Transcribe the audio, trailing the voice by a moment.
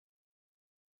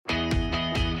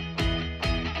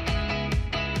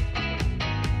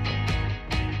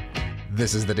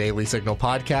This is the Daily Signal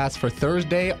podcast for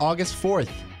Thursday, August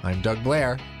 4th. I'm Doug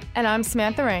Blair. And I'm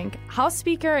Samantha Rank. House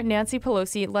Speaker Nancy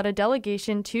Pelosi led a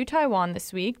delegation to Taiwan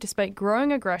this week despite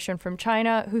growing aggression from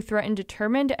China, who threatened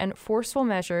determined and forceful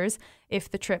measures if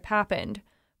the trip happened.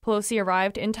 Pelosi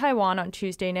arrived in Taiwan on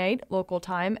Tuesday night, local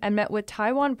time, and met with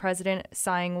Taiwan President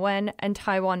Tsai Ing-wen and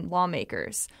Taiwan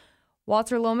lawmakers.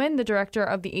 Walter Lohman, the director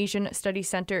of the Asian Studies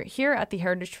Center here at the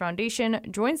Heritage Foundation,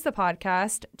 joins the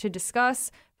podcast to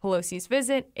discuss Pelosi's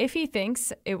visit, if he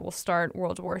thinks it will start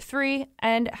World War III,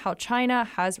 and how China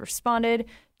has responded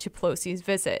to Pelosi's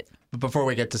visit. But before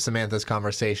we get to Samantha's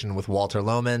conversation with Walter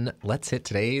Lohman, let's hit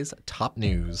today's top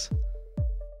news.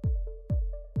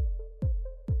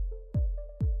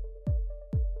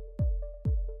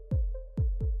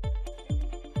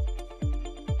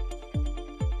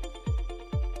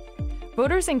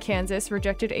 Voters in Kansas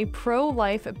rejected a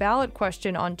pro-life ballot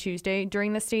question on Tuesday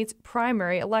during the state's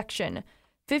primary election.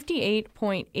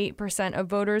 58.8% of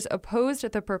voters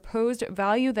opposed the proposed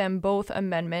Value Them Both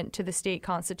amendment to the state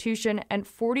constitution, and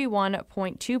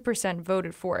 41.2%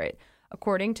 voted for it,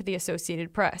 according to the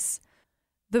Associated Press.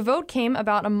 The vote came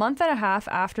about a month and a half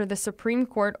after the Supreme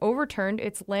Court overturned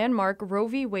its landmark Roe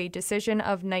v. Wade decision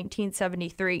of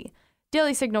 1973.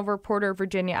 Daily Signal reporter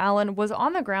Virginia Allen was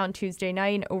on the ground Tuesday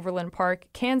night in Overland Park,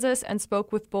 Kansas, and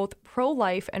spoke with both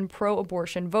pro-life and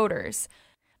pro-abortion voters.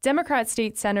 Democrat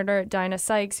State Senator Dinah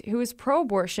Sykes, who is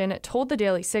pro-abortion, told the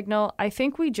Daily Signal, "I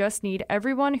think we just need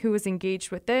everyone who is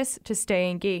engaged with this to stay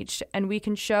engaged, and we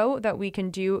can show that we can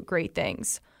do great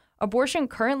things." Abortion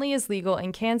currently is legal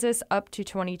in Kansas up to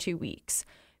 22 weeks.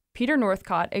 Peter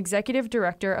Northcott, executive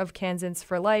director of Kansans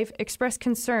for Life, expressed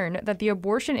concern that the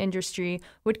abortion industry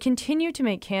would continue to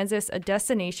make Kansas a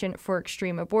destination for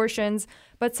extreme abortions,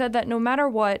 but said that no matter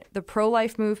what, the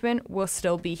pro-life movement will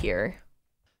still be here.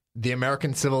 The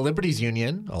American Civil Liberties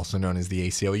Union, also known as the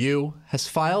ACLU, has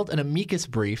filed an amicus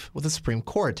brief with the Supreme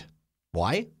Court.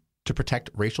 Why? To protect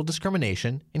racial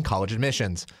discrimination in college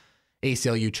admissions.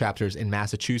 ACLU chapters in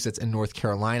Massachusetts and North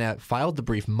Carolina filed the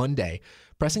brief Monday,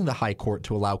 pressing the High Court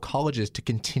to allow colleges to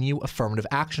continue affirmative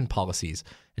action policies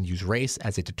and use race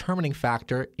as a determining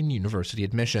factor in university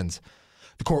admissions.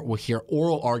 The court will hear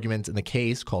oral arguments in the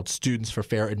case called Students for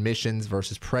Fair Admissions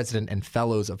versus President and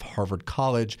Fellows of Harvard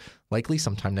College, likely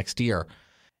sometime next year.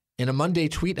 In a Monday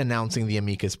tweet announcing the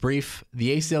amicus brief,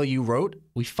 the ACLU wrote,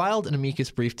 "We filed an amicus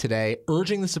brief today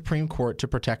urging the Supreme Court to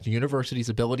protect universities'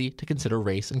 ability to consider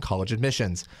race in college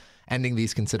admissions. Ending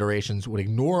these considerations would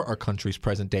ignore our country's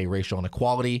present-day racial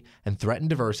inequality and threaten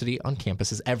diversity on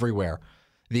campuses everywhere."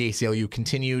 The ACLU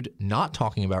continued, "Not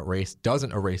talking about race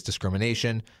doesn't erase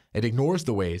discrimination. It ignores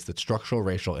the ways that structural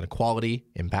racial inequality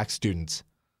impacts students."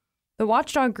 The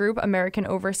watchdog group American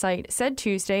Oversight said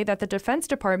Tuesday that the Defense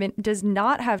Department does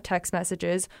not have text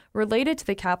messages related to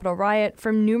the Capitol riot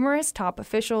from numerous top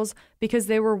officials because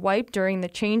they were wiped during the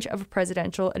change of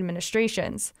presidential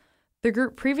administrations. The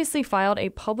group previously filed a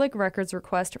public records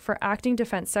request for Acting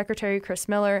Defense Secretary Chris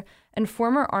Miller and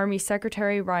former Army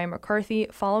Secretary Ryan McCarthy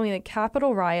following the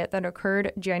Capitol riot that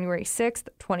occurred January 6,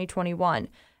 2021,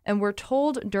 and were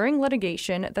told during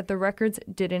litigation that the records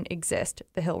didn't exist,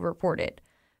 The Hill reported.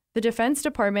 The Defense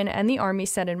Department and the Army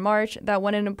said in March that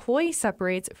when an employee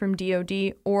separates from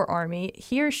DoD or Army,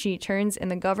 he or she turns in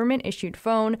the government-issued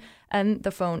phone and the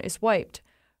phone is wiped.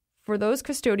 For those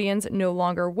custodians no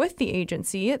longer with the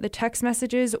agency, the text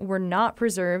messages were not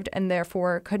preserved and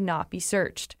therefore could not be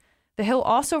searched. The Hill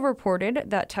also reported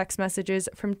that text messages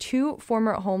from two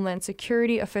former Homeland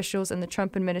Security officials in the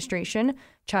Trump administration,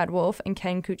 Chad Wolf and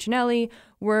Ken Cuccinelli,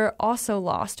 were also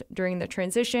lost during the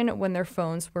transition when their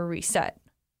phones were reset.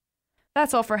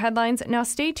 That's all for headlines. Now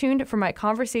stay tuned for my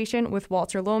conversation with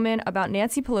Walter Lohman about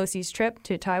Nancy Pelosi's trip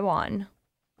to Taiwan.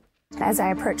 As I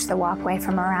approached the walkway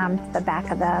from around the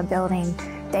back of the building,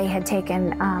 they had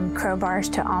taken crowbars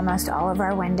to almost all of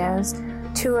our windows,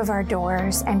 2 of our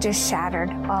doors, and just shattered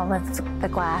all of the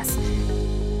glass.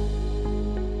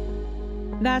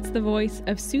 That's the voice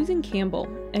of Susan Campbell,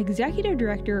 Executive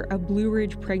Director of Blue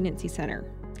Ridge Pregnancy Center.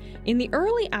 In the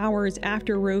early hours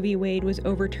after Roe v. Wade was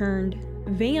overturned,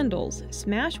 vandals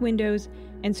smashed windows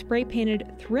and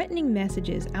spray-painted threatening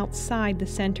messages outside the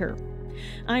center.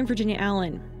 I'm Virginia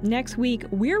Allen. Next week,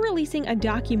 we're releasing a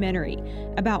documentary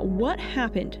about what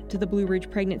happened to the Blue Ridge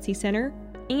Pregnancy Center,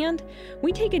 and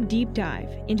we take a deep dive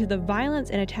into the violence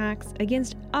and attacks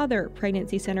against other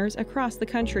pregnancy centers across the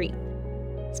country.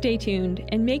 Stay tuned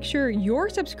and make sure you're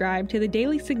subscribed to the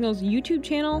Daily Signal's YouTube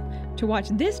channel to watch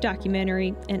this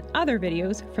documentary and other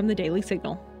videos from the Daily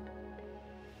Signal.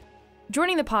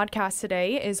 Joining the podcast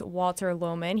today is Walter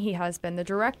Lohman. He has been the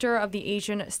director of the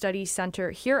Asian Studies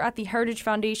Center here at the Heritage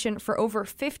Foundation for over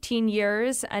 15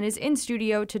 years and is in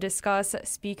studio to discuss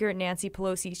Speaker Nancy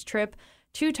Pelosi's trip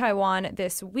to Taiwan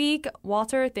this week.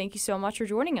 Walter, thank you so much for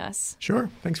joining us. Sure.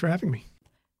 Thanks for having me.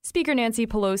 Speaker Nancy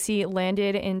Pelosi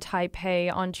landed in Taipei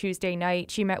on Tuesday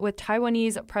night. She met with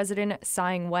Taiwanese President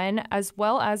Tsai Ing-wen as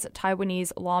well as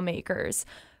Taiwanese lawmakers.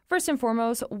 First and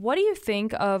foremost, what do you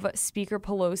think of Speaker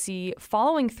Pelosi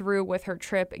following through with her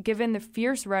trip, given the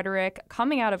fierce rhetoric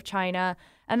coming out of China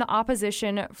and the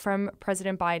opposition from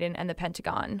President Biden and the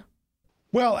Pentagon?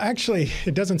 Well, actually,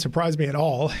 it doesn't surprise me at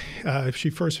all. She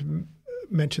first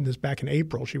mentioned this back in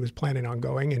April. She was planning on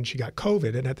going and she got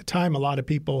COVID. And at the time, a lot of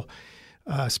people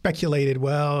speculated,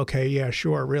 well, okay, yeah,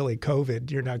 sure, really,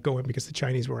 COVID, you're not going because the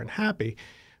Chinese weren't happy.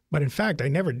 But in fact, I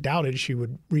never doubted she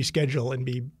would reschedule and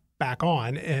be back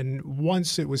on. And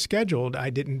once it was scheduled, I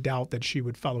didn't doubt that she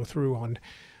would follow through on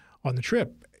the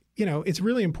trip. You know, it's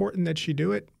really important that she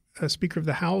do it. Speaker of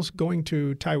the House going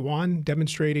to Taiwan,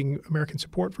 demonstrating American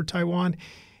support for Taiwan.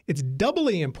 It's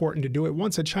doubly important to do it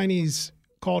once the Chinese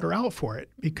called her out for it,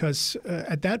 because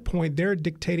at that point, they're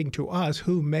dictating to us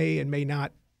who may and may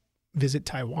not visit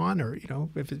Taiwan, or, you know,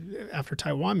 if after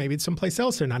Taiwan, maybe it's someplace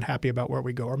else they're not happy about where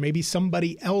we go, or maybe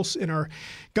somebody else in our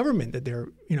government that they're,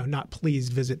 you know, not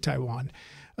pleased visit Taiwan.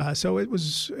 So it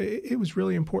was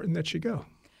really important that she go.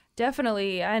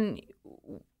 Definitely. And,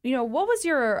 you know, what was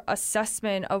your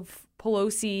assessment of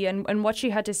Pelosi and what she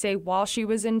had to say while she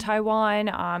was in Taiwan,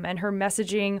 and her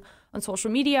messaging on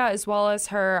social media, as well as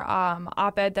her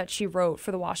op-ed that she wrote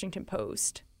for the Washington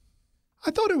Post? I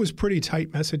thought it was pretty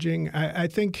tight messaging. I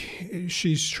think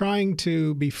she's trying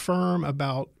to be firm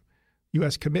about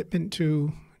U.S. commitment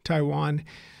to Taiwan,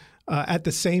 at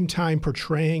the same time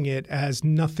portraying it as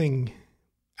nothing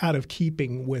out of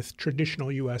keeping with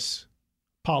traditional U.S.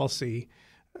 policy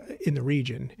in the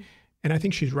region. And I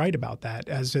think she's right about that,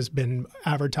 as has been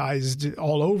advertised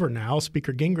all over now.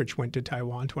 Speaker Gingrich went to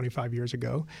Taiwan 25 years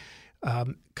ago.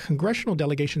 Congressional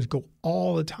delegations go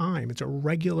all the time. It's a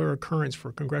regular occurrence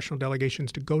for congressional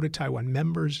delegations to go to Taiwan.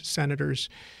 Members, senators,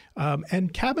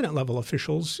 and cabinet level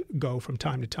officials go from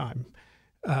time to time.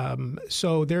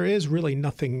 So there is really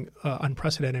nothing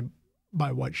unprecedented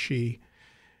by what she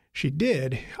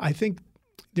did. I think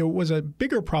there was a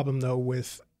bigger problem, though,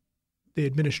 with the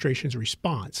administration's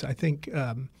response. I think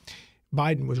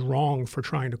Biden was wrong for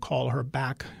trying to call her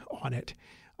back on it.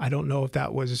 I don't know if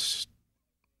that was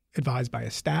advised by a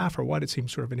staff or what. It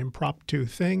seems sort of an impromptu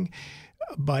thing,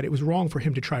 but it was wrong for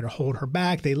him to try to hold her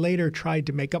back. They later tried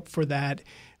to make up for that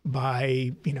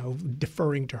by, you know,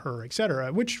 deferring to her, et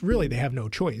cetera, which really they have no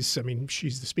choice. I mean,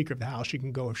 she's the Speaker of the House. She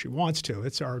can go if she wants to.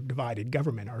 It's our divided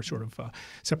government, our sort of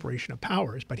separation of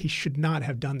powers. But he should not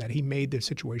have done that. He made the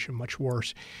situation much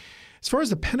worse. As far as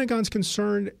the Pentagon's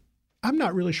concerned, I'm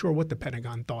not really sure what the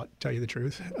Pentagon thought, to tell you the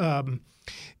truth.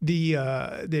 The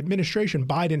administration,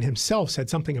 Biden himself, said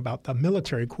something about the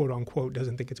military, quote unquote,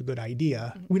 doesn't think it's a good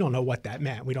idea. We don't know what that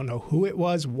meant. We don't know who it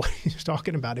was, what he was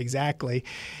talking about exactly.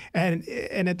 And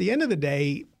at the end of the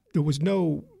day, there was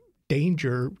no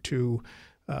danger to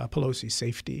Pelosi's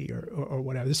safety or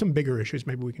whatever. There's some bigger issues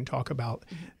maybe we can talk about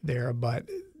there, but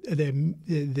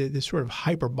the sort of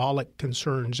hyperbolic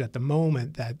concerns at the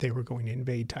moment that they were going to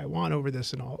invade Taiwan over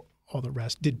this and all the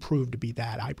rest did prove to be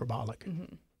that hyperbolic.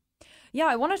 Mm-hmm. Yeah,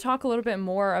 I want to talk a little bit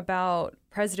more about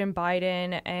President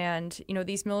Biden and, you know,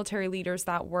 these military leaders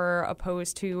that were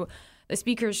opposed to the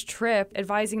speaker's trip,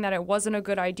 advising that it wasn't a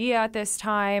good idea at this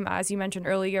time. As you mentioned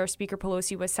earlier, Speaker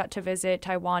Pelosi was set to visit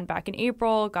Taiwan back in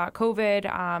April, got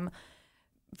COVID,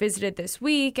 visited this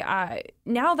week.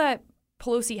 Now that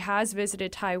Pelosi has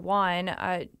visited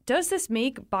Taiwan, does this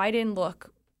make Biden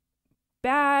look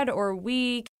bad or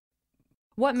weak?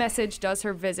 What message does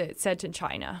her visit send to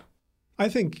China? I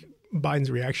think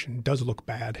Biden's reaction does look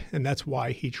bad, and that's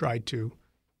why he tried to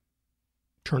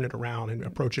turn it around and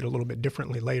approach it a little bit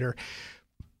differently later.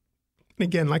 And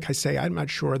again, like I say, I'm not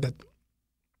sure that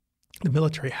the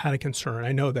military had a concern.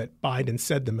 I know that Biden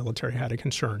said the military had a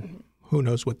concern. Who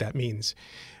knows what that means?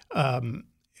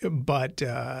 But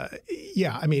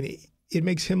yeah, I mean, it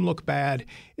makes him look bad.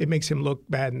 It makes him look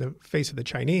bad in the face of the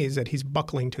Chinese that he's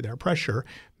buckling to their pressure.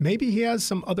 Maybe he has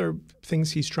some other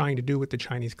things he's trying to do with the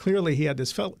Chinese. Clearly, he had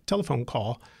this telephone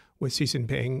call with Xi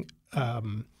Jinping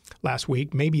last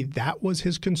week. Maybe that was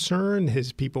his concern.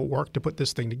 His people worked to put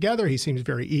this thing together. He seems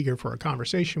very eager for a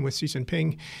conversation with Xi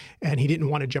Jinping, and he didn't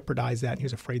want to jeopardize that. He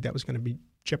was afraid that was going to be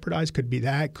jeopardized. Could be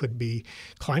that. Could be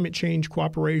climate change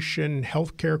cooperation,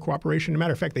 healthcare cooperation. As a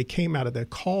matter of fact, they came out of the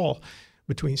call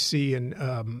between Xi and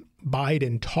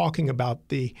Biden talking about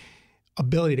the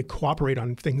ability to cooperate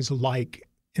on things like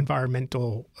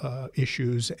environmental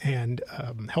issues and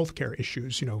healthcare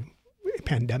issues,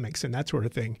 pandemics and that sort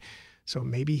of thing. So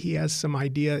maybe he has some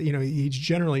idea. He's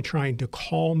generally trying to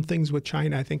calm things with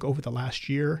China, I think, over the last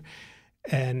year.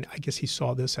 And I guess he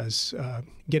saw this as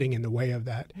getting in the way of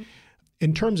that.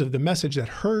 In terms of the message that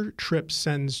her trip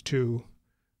sends to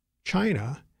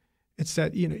China, it's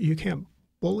that, you can't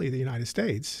bully the United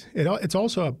States. It's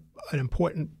also an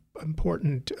important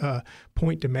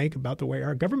point to make about the way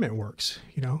our government works.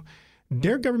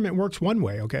 Their government works one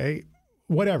way, okay?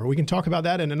 Whatever. We can talk about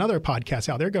that in another podcast,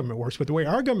 how their government works. But the way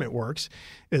our government works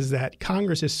is that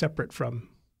Congress is separate from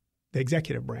the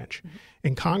executive branch. Mm-hmm.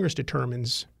 And Congress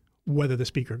determines whether the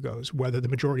speaker goes, whether the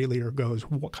majority leader goes,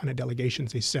 what kind of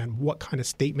delegations they send, what kind of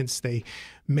statements they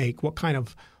make, what kind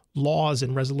of laws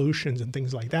and resolutions and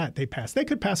things like that they pass. They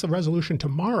could pass a resolution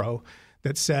tomorrow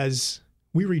that says,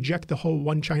 we reject the whole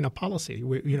one China policy.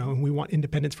 We want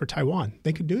independence for Taiwan.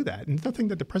 They could do that. And nothing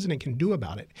that the president can do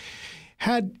about it.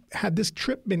 Had this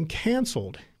trip been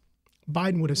canceled,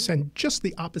 Biden would have sent just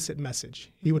the opposite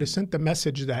message. He would have sent the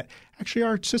message that actually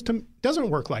our system doesn't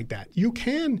work like that. You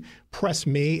can press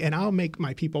me and I'll make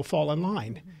my people fall in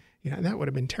line. And that would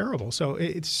have been terrible. So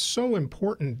it's so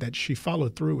important that she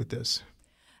followed through with this.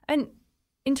 And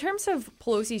in terms of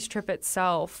Pelosi's trip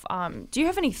itself, do you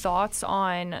have any thoughts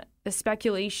on the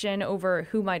speculation over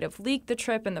who might have leaked the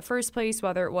trip in the first place,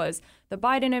 whether it was the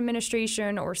Biden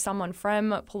administration or someone from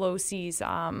Pelosi's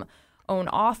own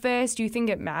office? Do you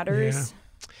think it matters?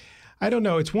 Yeah. I don't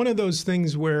know. It's one of those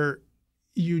things where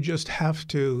you just have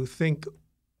to think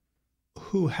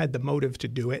who had the motive to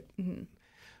do it,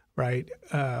 right?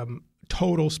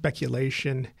 Total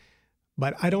speculation.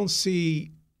 But I don't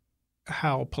see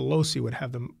how Pelosi would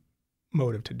have the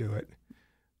motive to do it.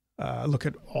 Look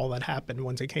at all that happened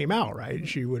once it came out, right?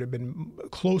 She would have been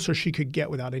closer she could get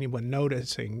without anyone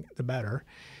noticing, the better.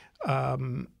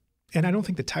 And I don't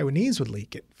think the Taiwanese would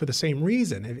leak it for the same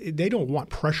reason. They don't want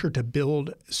pressure to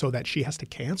build so that she has to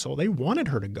cancel. They wanted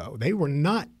her to go. They were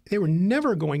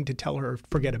never going to tell her,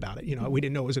 forget about it. We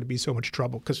didn't know it was going to be so much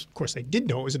trouble because, of course, they did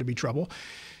know it was going to be trouble.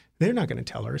 They're not going to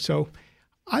tell her. So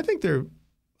I think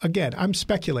again, I'm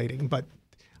speculating, but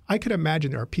I could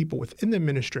imagine there are people within the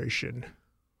administration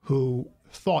who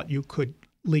thought you could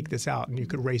leak this out and you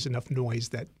could raise enough noise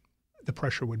that the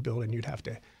pressure would build and you'd have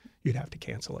to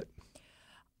cancel it.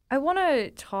 I want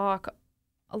to talk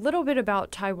a little bit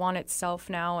about Taiwan itself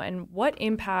now and what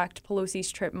impact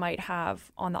Pelosi's trip might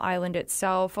have on the island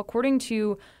itself. According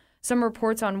to some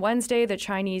reports on Wednesday, the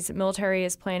Chinese military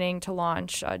is planning to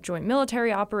launch joint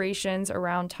military operations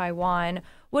around Taiwan.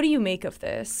 What do you make of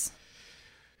this?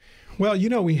 Well,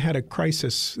 we had a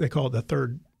crisis, they call it the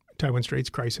third Taiwan Straits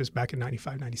crisis back in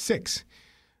 95, 96.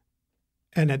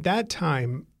 And at that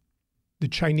time, the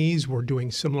Chinese were doing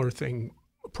similar thing,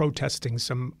 protesting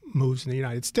some moves in the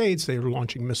United States. They were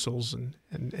launching missiles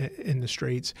in the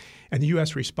Straits. And the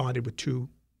U.S. responded with 2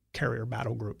 carrier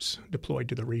battle groups deployed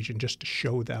to the region just to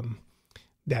show them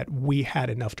that we had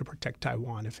enough to protect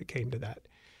Taiwan if it came to that.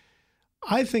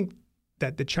 I think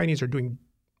that the Chinese are doing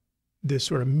this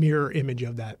sort of mirror image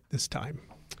of that this time.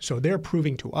 So they're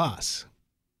proving to us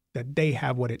that they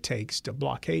have what it takes to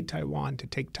blockade Taiwan, to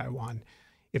take Taiwan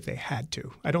if they had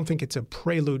to. I don't think it's a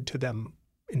prelude to them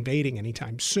invading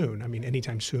anytime soon. I mean,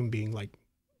 anytime soon being like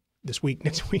this week,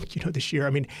 next week, this year. I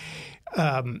mean,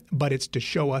 but it's to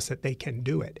show us that they can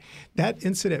do it. That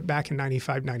incident back in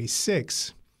 95,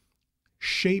 96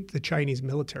 shaped the Chinese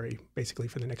military basically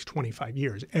for the next 25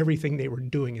 years. Everything they were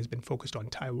doing has been focused on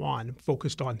Taiwan,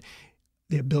 focused on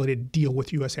the ability to deal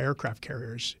with U.S. aircraft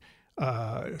carriers,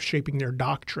 shaping their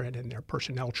doctrine and their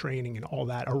personnel training and all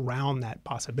that around that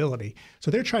possibility.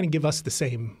 So they're trying to give us the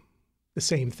same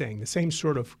thing, the same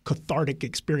sort of cathartic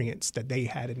experience that they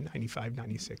had in 95,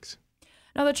 96.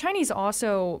 Now, the Chinese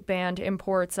also banned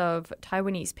imports of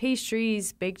Taiwanese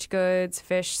pastries, baked goods,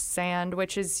 fish, sand,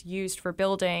 which is used for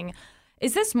building.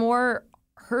 Is this more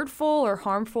hurtful or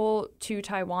harmful to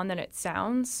Taiwan than it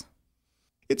sounds?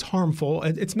 It's harmful.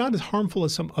 It's not as harmful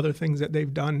as some other things that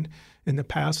they've done in the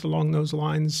past along those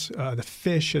lines. The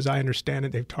fish, as I understand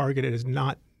it, they've targeted is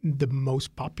not the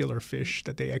most popular fish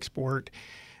that they export.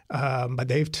 But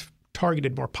they've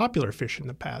targeted more popular fish in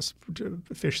the past,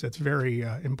 fish that's very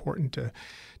important to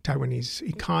Taiwanese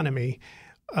economy.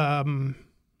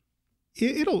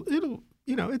 It'll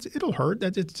hurt.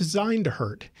 It's designed to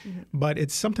hurt, but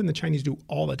it's something the Chinese do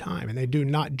all the time, and they do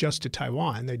not just to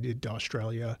Taiwan. They did to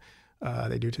Australia.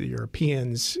 They do to the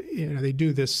Europeans. They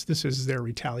do this. This is their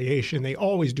retaliation. They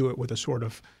always do it with a sort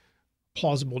of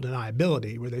plausible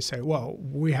deniability where they say, well,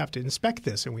 we have to inspect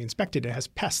this, and we inspected it. It has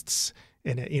pests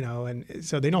And and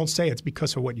so they don't say it's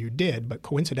because of what you did, but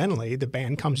coincidentally, the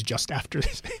ban comes just after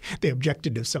they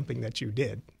objected to something that you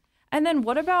did. And then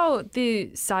what about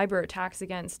the cyber attacks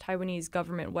against Taiwanese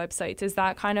government websites? Is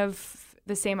that kind of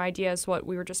the same idea as what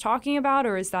we were just talking about,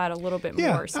 or is that a little bit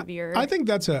more severe? I think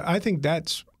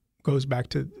that's goes back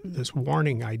to this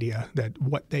warning idea that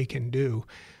what they can do.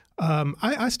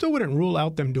 I still wouldn't rule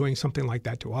out them doing something like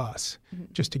that to us,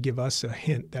 just to give us a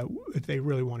hint that if they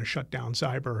really want to shut down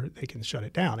cyber, they can shut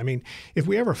it down. I mean, if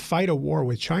we ever fight a war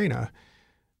with China,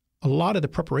 a lot of the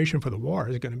preparation for the war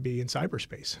is going to be in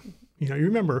cyberspace. You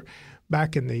remember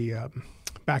back in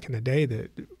the day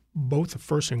that both the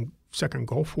first and second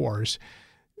Gulf Wars,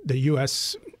 the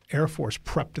U.S. Air Force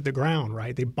prepped the ground,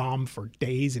 right? They bombed for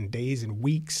days and days and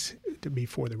weeks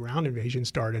before the ground invasion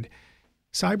started.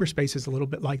 Cyberspace is a little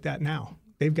bit like that now.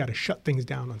 They've got to shut things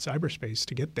down on cyberspace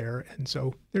to get there, and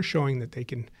so they're showing that they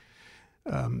can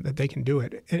do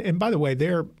it. And by the way,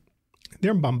 they're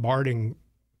bombarding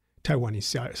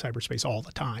Taiwanese cyberspace all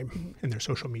the time in their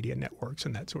social media networks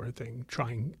and that sort of thing,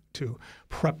 trying to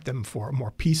prep them for a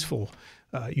more peaceful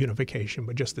unification,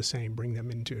 but just the same, bring them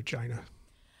into China.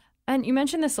 And you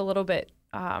mentioned this a little bit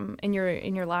in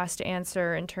your last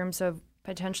answer in terms of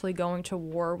potentially going to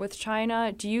war with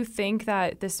China. Do you think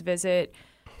that this visit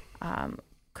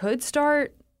could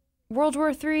start World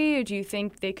War III? Or do you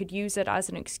think they could use it as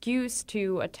an excuse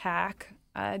to attack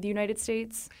the United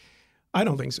States? I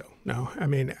don't think so, no. I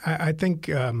mean, I think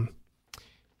the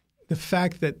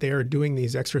fact that they're doing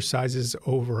these exercises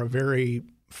over a very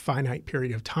finite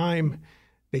period of time,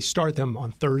 they start them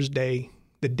on Thursday,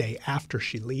 the day after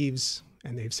she leaves,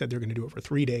 and they've said they're going to do it for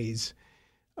 3 days.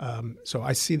 So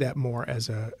I see that more as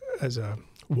a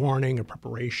warning, a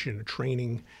preparation, a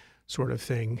training sort of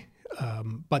thing.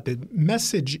 But the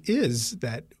message is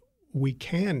that we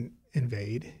can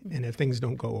invade, and if things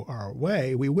don't go our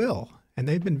way, we will. And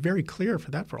they've been very clear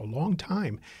for that for a long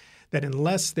time, that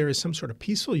unless there is some sort of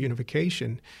peaceful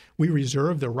unification, we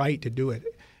reserve the right to do it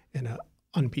in an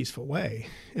unpeaceful way.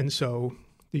 And so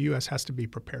the U.S. has to be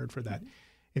prepared for that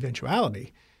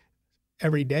eventuality.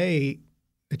 Every day,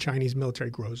 the Chinese military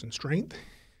grows in strength,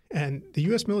 and the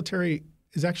U.S. military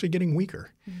is actually getting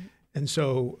weaker. And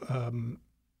so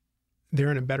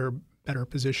they're in a better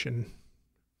position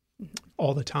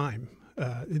all the time.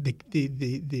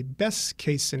 The best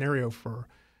case scenario for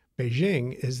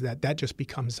Beijing is that just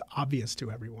becomes obvious to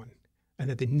everyone, and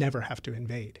that they never have to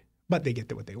invade, but they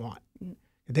get what they want.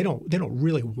 They don't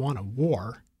really want a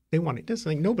war. They want it. Just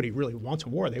like nobody really wants a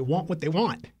war. They want what they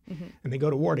want, and they go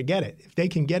to war to get it. If they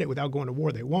can get it without going to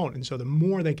war, they won't. And so the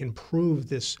more they can prove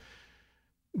this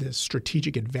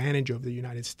strategic advantage of the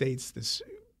United States, this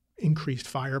increased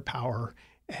firepower,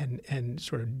 and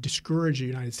sort of discourage the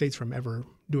United States from ever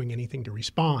doing anything to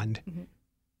respond,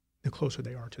 the closer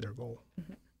they are to their goal.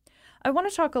 I want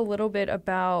to talk a little bit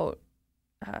about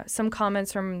some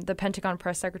comments from the Pentagon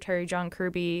Press Secretary John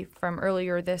Kirby from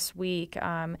earlier this week.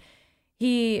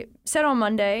 He said on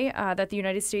Monday that the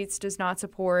United States does not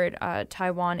support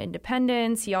Taiwan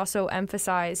independence. He also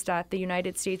emphasized that the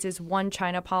United States' One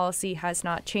China policy has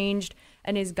not changed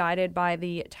and is guided by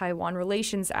the Taiwan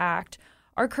Relations Act.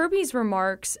 Are Kirby's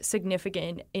remarks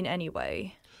significant in any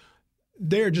way?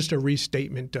 They're just a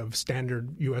restatement of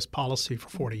standard U.S. policy for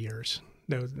 40 years.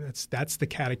 That's the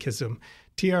catechism.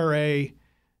 TRA,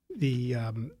 the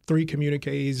 3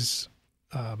 communiques,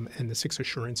 and the 6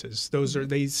 assurances.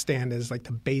 They stand as like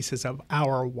the basis of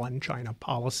our One China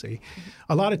policy.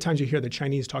 A lot of times you hear the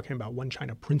Chinese talking about One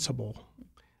China principle.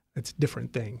 It's a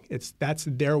different thing. That's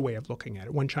their way of looking at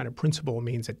it. One China principle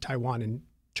means that Taiwan and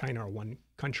China are one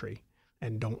country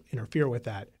and don't interfere with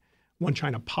that. One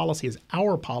China policy is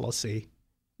our policy,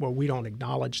 where we don't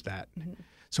acknowledge that.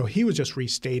 So he was just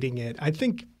restating it. I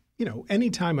think,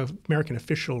 anytime an American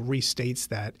official restates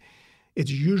that, it's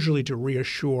usually to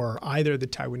reassure either the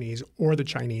Taiwanese or the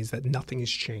Chinese that nothing has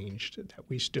changed, that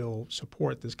we still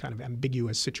support this kind of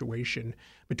ambiguous situation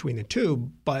between the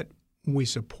two, but we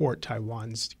support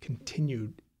Taiwan's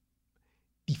continued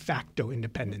de facto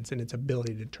independence and its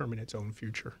ability to determine its own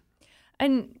future.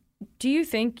 And do you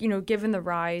think, given the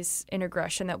rise in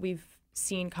aggression that we've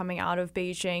seen coming out of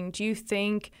Beijing, do you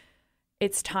think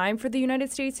it's time for the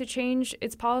United States to change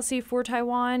its policy for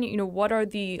Taiwan? What are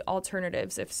the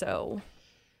alternatives, if so?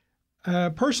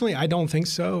 Personally, I don't think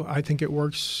so. I think it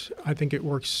works. I think it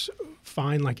works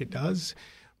fine like it does.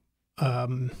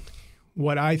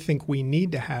 What I think we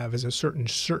need to have is a certain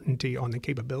certainty on the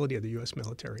capability of the U.S.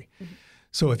 military.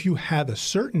 So if you have a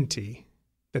certainty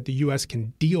that the U.S.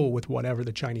 can deal with whatever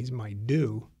the Chinese might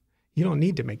do, you don't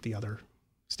need to make the other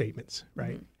statements,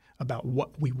 right, about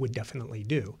what we would definitely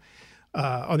do.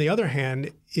 On the other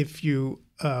hand, if you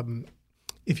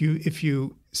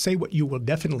say what you will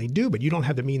definitely do, but you don't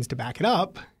have the means to back it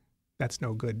up, that's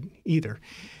no good either.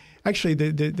 Actually,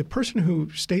 the person who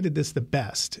stated this the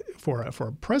best for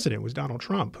a president was Donald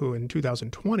Trump, who in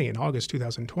August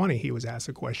 2020, he was asked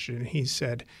a question, and he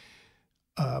said,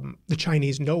 the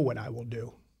Chinese know what I will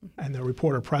do. And the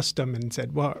reporter pressed him and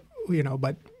said, well,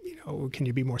 can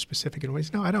you be more specific? And he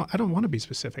said, no, I don't want to be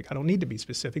specific. I don't need to be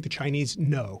specific. The Chinese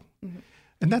know. Mm-hmm.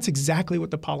 And that's exactly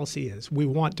what the policy is. We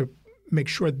want to make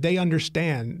sure they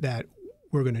understand that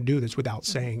we're going to do this without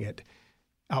saying it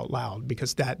out loud,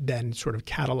 because that then sort of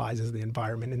catalyzes the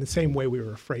environment in the same way we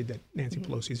were afraid that Nancy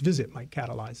Pelosi's visit might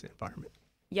catalyze the environment.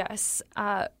 Yes.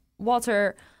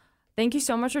 Walter, thank you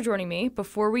so much for joining me.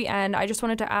 Before we end, I just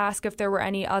wanted to ask if there were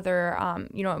any other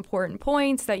important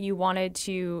points that you wanted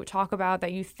to talk about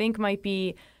that you think might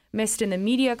be missed in the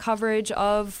media coverage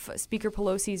of Speaker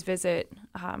Pelosi's visit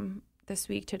this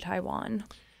week to Taiwan.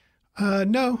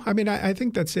 No, I mean, I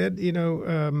think that's it.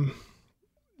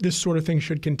 This sort of thing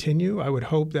should continue. I would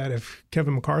hope that if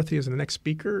Kevin McCarthy is the next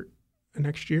speaker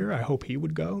next year, I hope he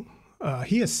would go.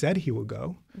 He has said he would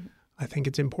go. Mm-hmm. I think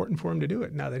it's important for him to do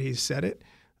it now that he's said it.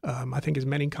 I think as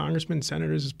many congressmen and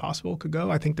senators as possible could go.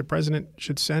 I think the president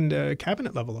should send a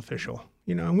cabinet level official,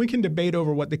 and we can debate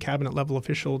over what the cabinet level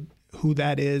official, who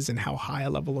that is and how high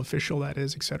a level official that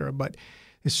is, et cetera. But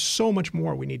there's so much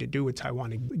more we need to do with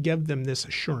Taiwan to give them this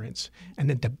assurance and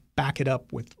then to back it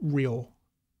up with real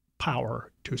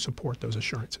power to support those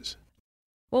assurances.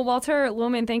 Well, Walter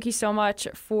Lohman, thank you so much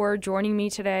for joining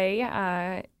me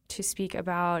today to speak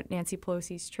about Nancy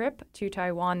Pelosi's trip to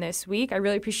Taiwan this week. I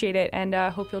really appreciate it, and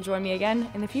hope you'll join me again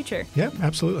in the future. Yeah,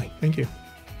 absolutely. Thank you.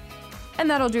 And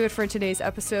that'll do it for today's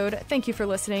episode. Thank you for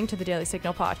listening to the Daily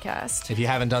Signal podcast. If you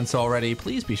haven't done so already,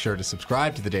 please be sure to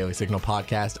subscribe to the Daily Signal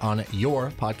podcast on your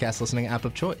podcast listening app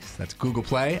of choice. That's Google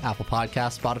Play, Apple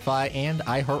Podcasts, Spotify, and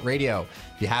iHeartRadio.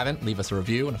 If you haven't, leave us a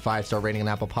review and a 5-star rating on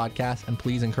Apple Podcasts, and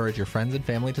please encourage your friends and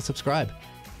family to subscribe.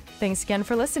 Thanks again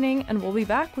for listening, and we'll be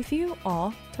back with you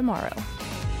all tomorrow.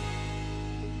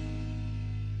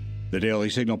 The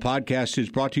Daily Signal podcast is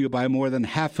brought to you by more than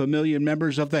 500,000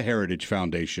 members of the Heritage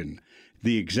Foundation.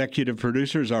 The executive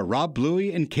producers are Rob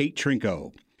Bluey and Kate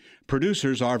Trinko.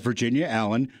 Producers are Virginia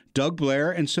Allen, Doug Blair,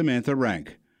 and Samantha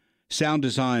Rank. Sound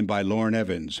design by Lauren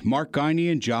Evans, Mark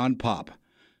Guiney, and John Pop.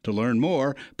 To learn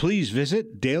more, please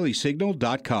visit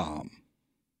dailysignal.com.